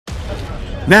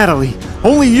Natalie,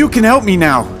 only you can help me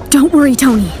now. Don't worry,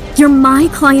 Tony. You're my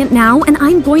client now, and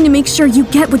I'm going to make sure you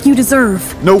get what you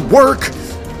deserve. No work?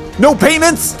 No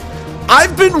payments?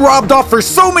 I've been robbed off for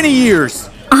so many years.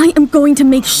 I am going to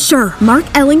make sure Mark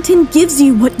Ellington gives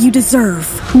you what you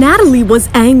deserve. Natalie was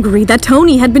angry that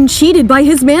Tony had been cheated by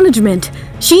his management.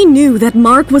 She knew that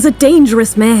Mark was a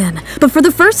dangerous man, but for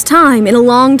the first time in a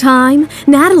long time,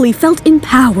 Natalie felt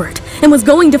empowered and was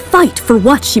going to fight for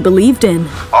what she believed in.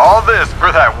 All this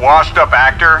for that washed-up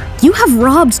actor? You have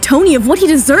robbed Tony of what he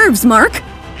deserves, Mark.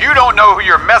 You don't know who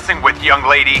you're messing with, young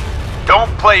lady.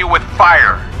 Don't play with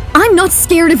fire. I'm not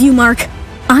scared of you, Mark.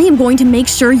 I am going to make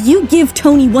sure you give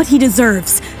Tony what he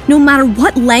deserves, no matter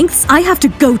what lengths I have to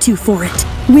go to for it.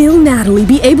 Will Natalie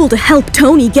be able to help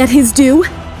Tony get his due?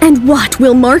 And what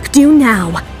will Mark do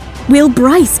now? Will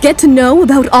Bryce get to know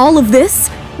about all of this?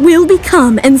 Will we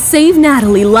come and save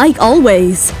Natalie like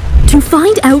always? To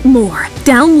find out more,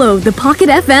 download the Pocket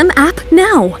FM app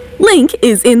now. Link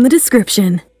is in the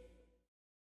description.